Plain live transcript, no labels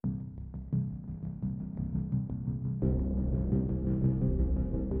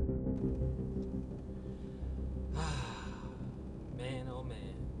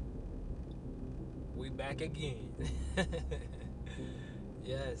back again.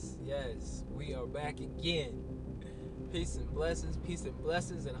 yes, we are back again. Peace and blessings,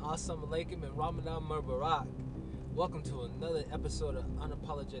 and Assalamu alaikum and Ramadan Mubarak. Welcome to another episode of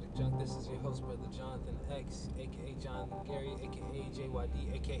Unapologetic Junk. This is your host, Brother Jonathan X, aka John Gary, aka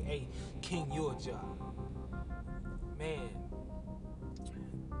JYD, aka King Yuja.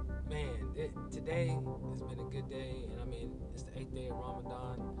 Today has been a good day, and I mean, it's the 8th day of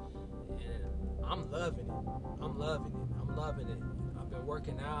Ramadan, and I'm loving it. I've been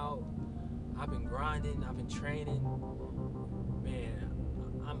working out, I've been grinding, I've been training. Man,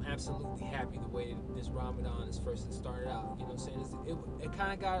 I'm absolutely happy the way this Ramadan is first started out. You know what I'm saying? It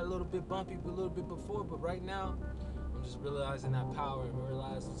kind of got a little bit bumpy a little bit before, but right now, I'm just realizing that power and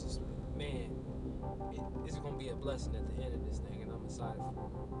realize it's just, man, it's going to be a blessing at the end of this thing, and I'm excited for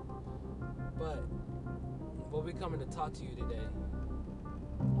it. But what we're coming to talk to you today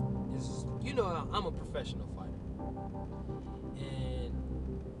is, I'm a professional fighter. And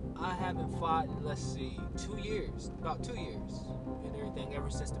I haven't fought in, about 2 years and everything, ever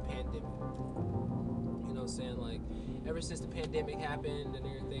since the pandemic. You know what I'm saying? Like, ever since the pandemic happened and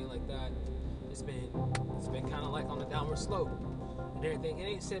everything like that, it's been kind of like on the downward slope and everything. It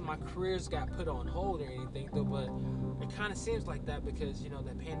ain't said my careers got put on hold or anything, though, but it kind of seems like that because,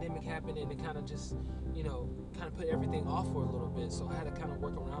 that pandemic happened and it kind of just, kind of put everything off for a little bit. So I had to kind of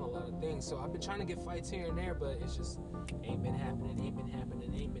work around a lot of things. So I've been trying to get fights here and there, but it's just ain't been happening.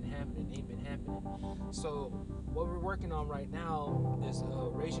 So what we're working on right now is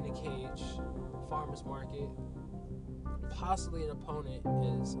Raging the Cage, Farmers Market. Possibly an opponent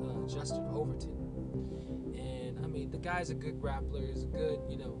is Justin Overton. And I mean, the guy's a good grappler. He's a good,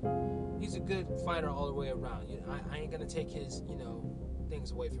 he's a good fighter all the way around. I ain't gonna take his,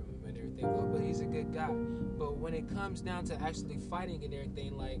 things away from him and everything, but he's a good guy. But when it comes down to actually fighting and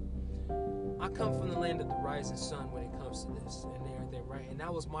everything, like, I come from the land of the rising sun when it comes to this and everything, right? And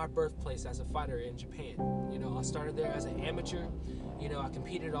that was my birthplace as a fighter in Japan. I started there as an amateur. I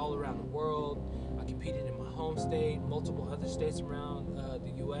competed all around the world. I competed in my home state, multiple other states around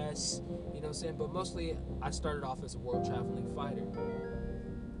the U.S., But mostly, I started off as a world traveling fighter.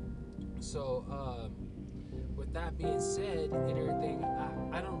 So, with that being said and everything,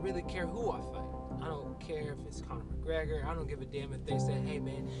 I don't really care who I fight. I don't care if it's Conor McGregor. I don't give a damn if they say, hey,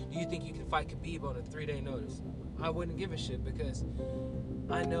 man, do you think you can fight Khabib on a 3-day notice? I wouldn't give a shit because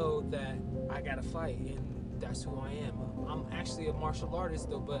I know that I got to fight, and that's who I am. I'm actually a martial artist,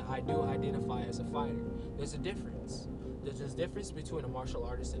 though, but I do identify as a fighter. There's a difference. There's a difference between a martial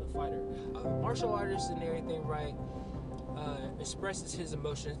artist and a fighter. A martial artist and everything, right, expresses his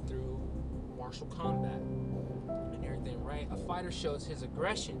emotions through martial combat and everything, right? A fighter shows his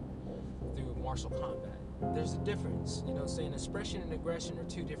aggression through martial combat. There's a difference. Expression and aggression are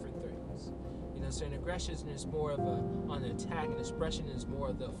two different things. Aggression is more of on the attack, and expression is more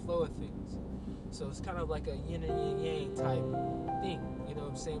of the flow of things. So it's kind of like a yin and yang type thing,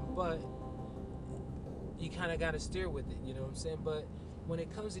 But you kind of got to steer with it, But when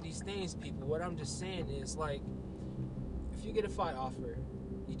it comes to these things, people, what I'm just saying is, like, if you get a fight offer,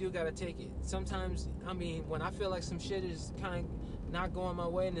 you do got to take it. Sometimes, when I feel like some shit is kind of not going my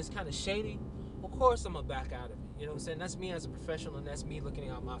way and it's kind of shady, of course I'm going to back out of it. That's me as a professional, and that's me looking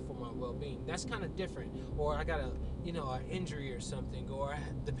out for my well-being. That's kind of different. Or I got an injury or something, or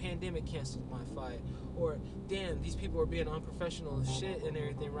the pandemic canceled my fight, or damn, these people are being unprofessional as shit and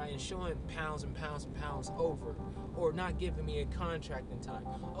everything, right? And showing pounds and pounds and pounds over, or not giving me a contract in time.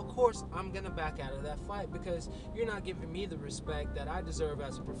 Of course, I'm going to back out of that fight because you're not giving me the respect that I deserve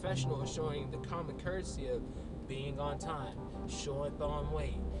as a professional, and showing the common courtesy of being on time, showing up on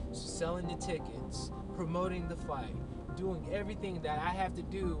weight, selling the tickets, promoting the fight, doing everything that I have to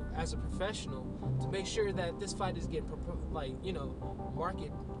do as a professional to make sure that this fight is getting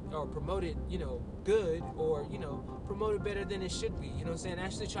market or promoted, good, or promoted better than it should be.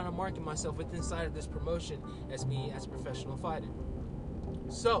 Actually trying to market myself within inside of this promotion as me as a professional fighter.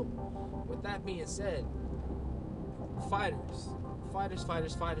 So, with that being said, fighters.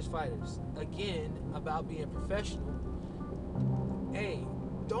 Again, about being professional. Hey,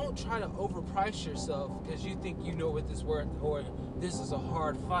 don't try to overprice yourself because you think you know what this is worth, or this is a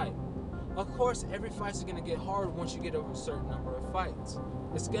hard fight. Of course, every fight's going to get hard once you get over a certain number of fights.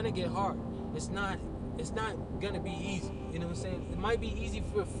 It's going to get hard. It's not going to be easy. It might be easy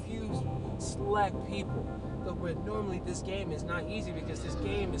for a few select people, but normally this game is not easy because this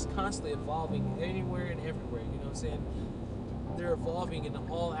game is constantly evolving anywhere and everywhere. They're evolving in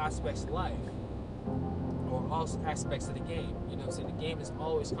all aspects of life, or all aspects of the game. The game is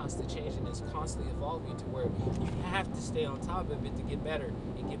always constantly changing. It's constantly evolving to where you have to stay on top of it to get better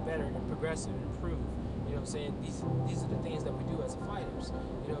and progress and improve. You know what I'm saying? These are the things that we do as fighters.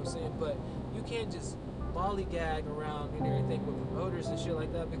 You know what I'm saying? But you can't just lollygag around and everything with promoters and shit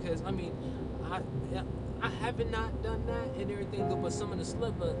like that, because I mean, I haven't not done that and everything, but some of the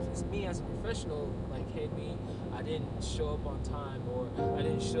slip ups, it's me as a professional, like, hey, I didn't show up on time, or I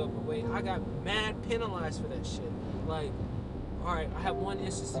didn't show up late. I got mad penalized for that shit. Like, all right, I have one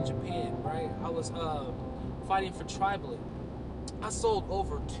instance in Japan, right? I was fighting for Tribal. I sold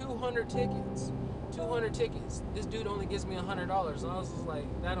over 200 tickets. 200 tickets. This dude only gives me $100, and I was just like,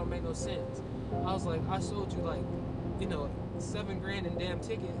 that don't make no sense. I was like, I sold you like, $7,000 in damn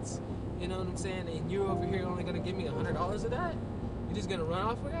tickets. You know what I'm saying? And you're over here only gonna give me $100 of that? You're just gonna run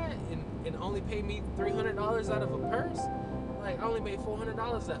off with that and only pay me $300 out of a purse? Like, I only made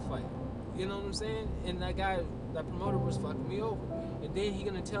 $400 that fight. You know what I'm saying? And that guy, that promoter, was fucking me over. And then he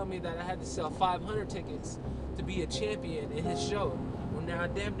gonna tell me that I had to sell 500 tickets to be a champion in his show. Well, now I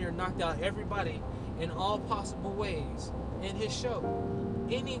damn near knocked out everybody in all possible ways in his show.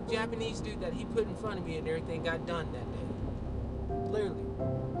 Any Japanese dude that he put in front of me and everything got done that day. Literally.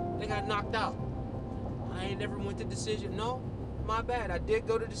 They got knocked out. I ain't never went to decision. No, my bad. I did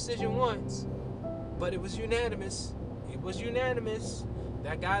go to decision once, but it was unanimous. It was unanimous.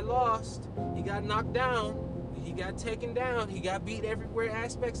 That guy lost. He got knocked down. He got taken down. He got beat everywhere,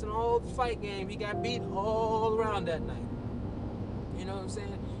 aspects in all the fight game. He got beat all around that night. You know what I'm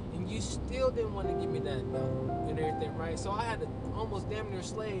saying? And you still didn't want to give me that belt and everything, right? So I had to almost damn near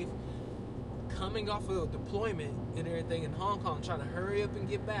slave, coming off of a deployment and everything in Hong Kong, trying to hurry up and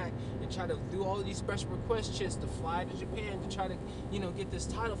get back and try to do all of these special request chits to fly to Japan to try to, get this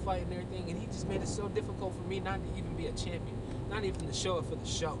title fight and everything. And he just made it so difficult for me not to even be a champion, not even to show up for the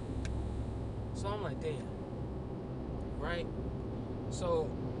show. So I'm like, damn, right? So,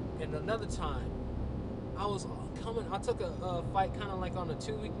 and another time, I took a fight kind of like on a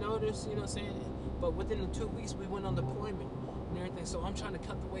 2-week notice, you know what I'm saying? But within the 2 weeks, we went on deployment and everything. So I'm trying to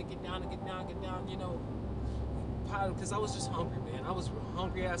cut the weight, get down, because I was just hungry, man. I was a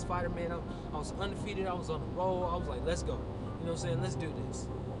hungry ass fighter, man. I was undefeated. I was on the roll. I was like, let's go. You know what I'm saying? Let's do this.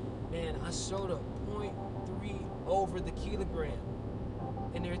 Man, I showed up 0.3 over the kilogram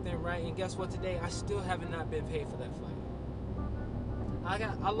and everything, right? And guess what? Today, I still haven't not been paid for that fight.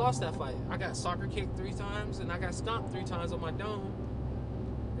 I lost that fight. I got soccer kicked 3 times, and I got stomped 3 times on my dome,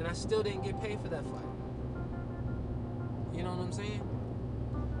 and I still didn't get paid for that fight. You know what I'm saying?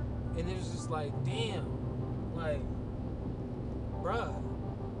 And it was just like, damn, like, bruh,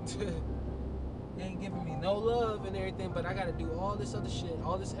 you ain't giving me no love and everything, but I gotta do all this other shit,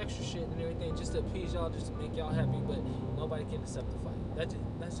 all this extra shit and everything just to appease y'all, just to make y'all happy, but nobody can accept the fight.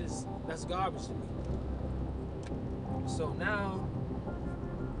 That's garbage to me. So now,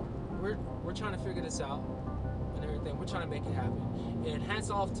 we're trying to figure this out and everything. We're trying to make it happen. And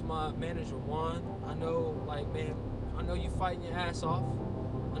hats off to my manager, Juan. I know, like, man, I know you fighting your ass off.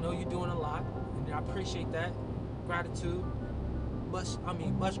 I know you're doing a lot, and I appreciate that. Gratitude. Much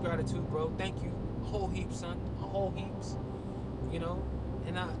gratitude, bro. Thank you. A whole heap, son. A whole heaps.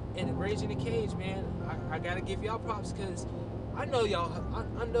 And Raging the Cage, man, I gotta give y'all props, because I know y'all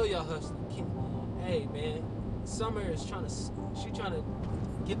hustling. Hey, man, Summer is trying to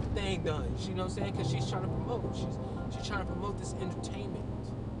get the thing done. You know what I'm saying? Because she's trying to promote. She's trying to promote this entertainment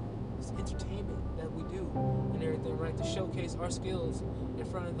that we do and everything, right? To showcase our skills in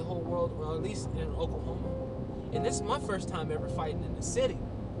front of the whole world, or at least in Oklahoma. And this is my first time ever fighting in the city.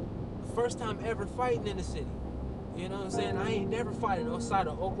 First time ever fighting in the city. You know what I'm saying? I ain't never fighting outside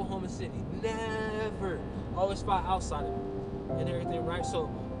of Oklahoma City. Never. Always fight outside of it and everything, right? So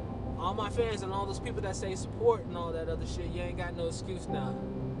all my fans and all those people that say support and all that other shit, you ain't got no excuse now.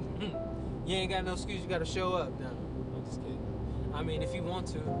 You ain't got no excuse. You got to show up now. I'm just kidding. I mean, if you want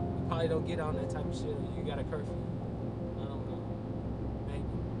to, you probably don't get on that type of shit, or you got a curfew. I don't know. Maybe.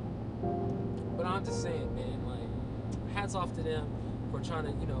 But I'm just saying, man, like, hats off to them for trying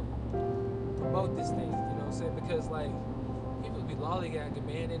to, promote this thing, you know what I'm saying? Because, like, people be lollygagging,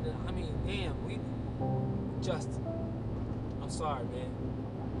 man, and I mean, damn, Justin. I'm sorry, man.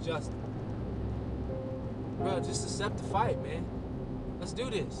 Justin. Bro, just accept the fight, man. Let's do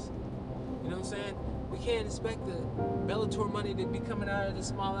this. You know what I'm saying? We can't expect the Bellator money to be coming out of this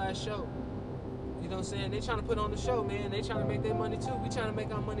small ass show. You know what I'm saying? They trying to put on the show, man. They trying to make their money too. We trying to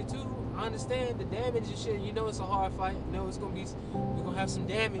make our money too. I understand the damage and shit. You know it's a hard fight. You know we're gonna have some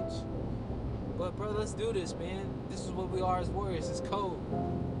damage. But bro, let's do this, man. This is what we are as warriors. It's code.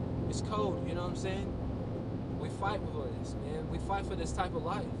 It's code, you know what I'm saying? We fight for this, man. We fight for this type of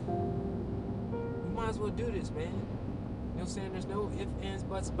life. We might as well do this, man. You know what I'm saying? There's no ifs, ands,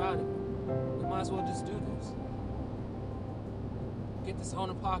 buts about it. We might as well just do this. Get this on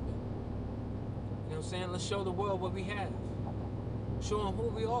and popping. You know what I'm saying? Let's show the world what we have. Show them who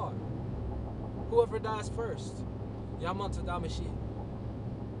we are. Whoever dies first. Yamanta Damashi.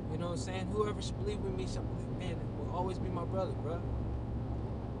 You know what I'm saying? Whoever should believe with me, man, it will always be my brother, bro.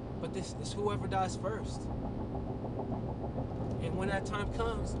 But this is whoever dies first. And when that time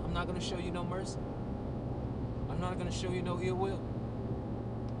comes, I'm not going to show you no mercy. I'm not going to show you no ill will.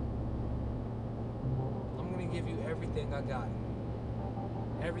 I'm going to give you everything I got.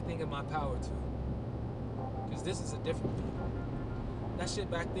 Everything in my power to. Because this is a different me. That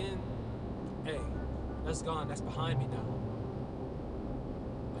shit back then, hey, that's gone. That's behind me now.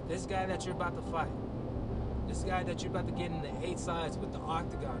 But this guy that you're about to fight, this guy that you're about to get in the 8 sides with the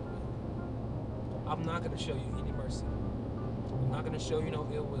octagon with, I'm not going to show you any mercy. I'm not going to show you no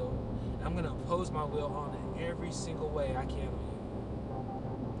ill will. And I'm going to oppose my will on it every single way I can on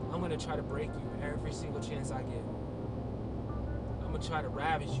you. I'm going to try to break you every single chance I get. I'm going to try to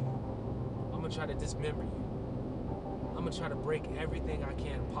ravage you. I'm going to try to dismember you. I'm going to try to break everything I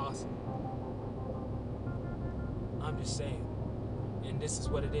can possible. I'm just saying. And this is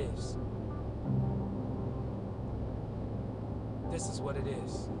what it is. This is what it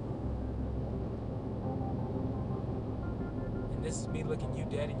is. And this is me looking you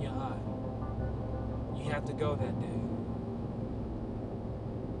dead in your eye. You have to go that day.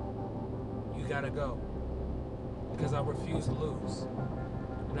 You gotta go. Because I refuse to lose.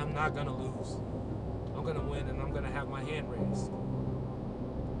 And I'm not gonna lose. I'm gonna win, and I'm gonna have my hand raised.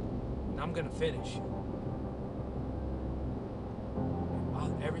 And I'm gonna finish.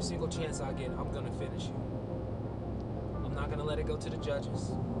 Every single chance I get, I'm gonna finish you. I'm not gonna let it go to the judges.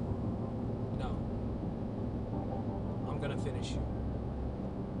 No. I'm gonna finish you.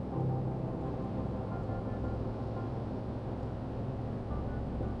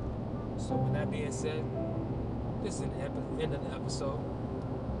 So with that being said, this is the end of the episode.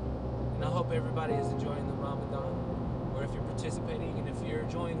 And I hope everybody is enjoying the Ramadan. Or if you're participating, and if you're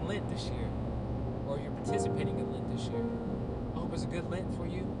enjoying Lent this year, or you're participating in Lent this year, I hope it's a good Lent for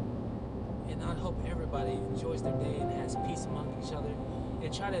you. And I hope everybody enjoys their day and has peace among each other.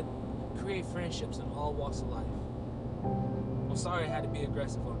 And try to create friendships in all walks of life. I'm sorry I had to be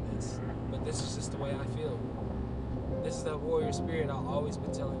aggressive on this, but this is just the way I feel. This is that warrior spirit I've always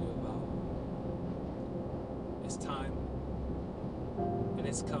been telling you about. It's time, and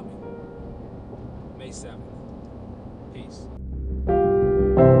it's coming. May 7th. Peace.